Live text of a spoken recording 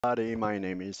Everybody, my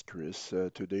name is Chris.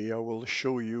 Today I will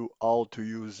show you how to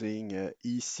using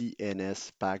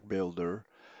Icnspack Builder.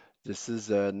 This is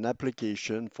an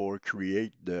application for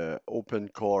create the open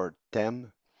core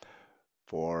theme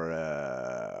for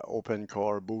open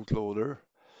core bootloader.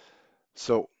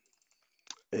 So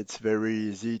it's very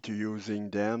easy to using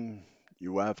them.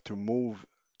 You have to move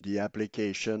the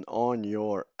application on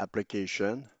your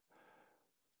application.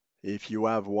 If you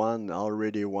have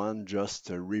already one,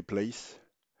 just replace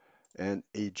and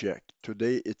eject.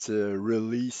 Today it's a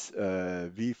release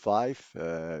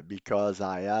V5 because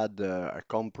I had a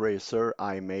compressor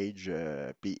image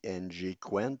PNG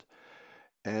Quent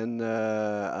and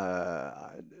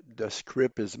the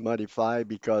script is modified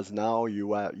because now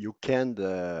you can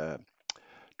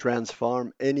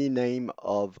transform any name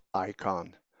of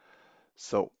icon.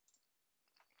 So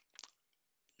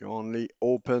you only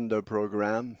open the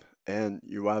program and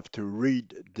you have to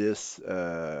read this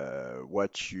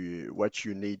what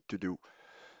you need to do.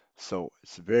 So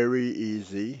it's very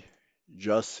easy.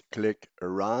 Just click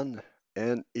run,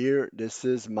 and here this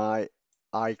is my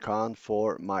icon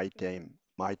for my theme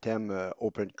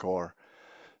open core.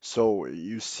 So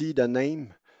you see the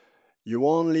name. You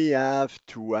only have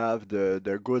to have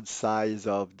the good size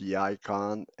of the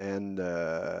icon, and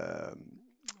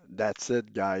that's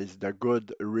it, guys. The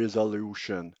good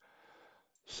resolution.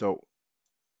 So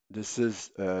this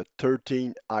is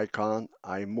 13 icon.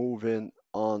 I move in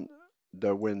on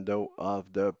the window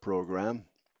of the program.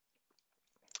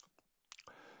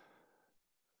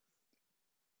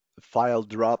 File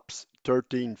drops,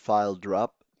 13 file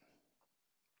drop,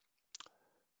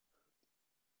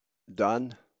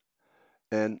 done,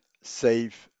 and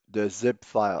save the zip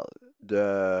file.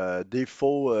 The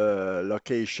default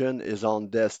location is on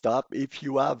desktop. If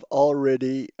you have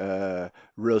already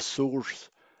resource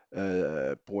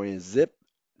 .zip,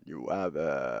 you have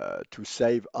to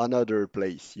save another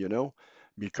place,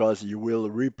 because you will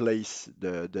replace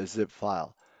the zip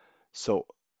file. So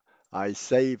I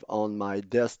save on my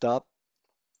desktop.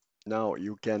 Now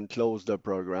you can close the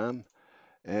program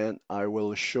and I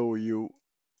will show you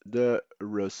the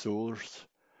resource,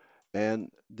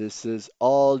 and this is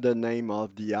all the name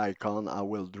of the icon I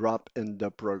will drop in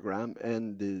the program,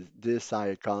 and this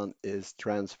icon is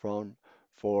transformed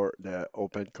for the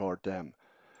open core theme.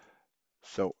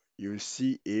 So you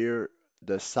see here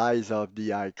the size of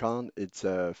the icon, it's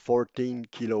a 14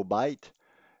 kilobyte,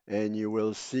 and you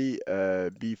will see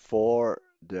before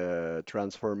the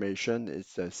transformation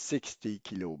it's a 60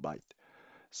 kilobyte.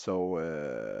 So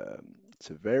it's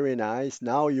very nice.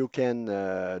 Now you can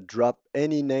drop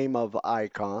any name of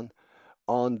icon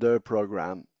on the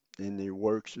program, and it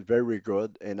works very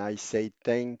good. And I say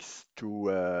thanks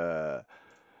to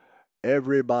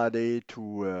everybody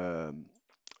to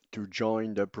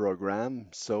join the program.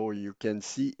 So you can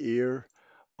see here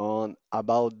on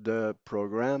about the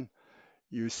program.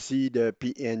 You see the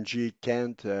PNG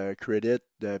can't credit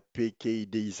the PK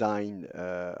design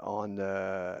on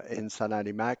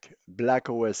Insanity Mac, Black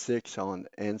OS 6 on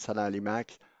Insanity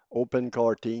Mac, Open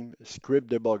Core Team, Script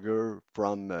Debugger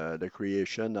from the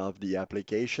creation of the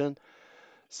application.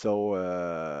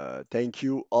 So thank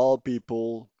you all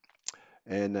people,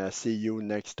 and see you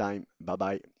next time. Bye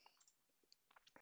bye.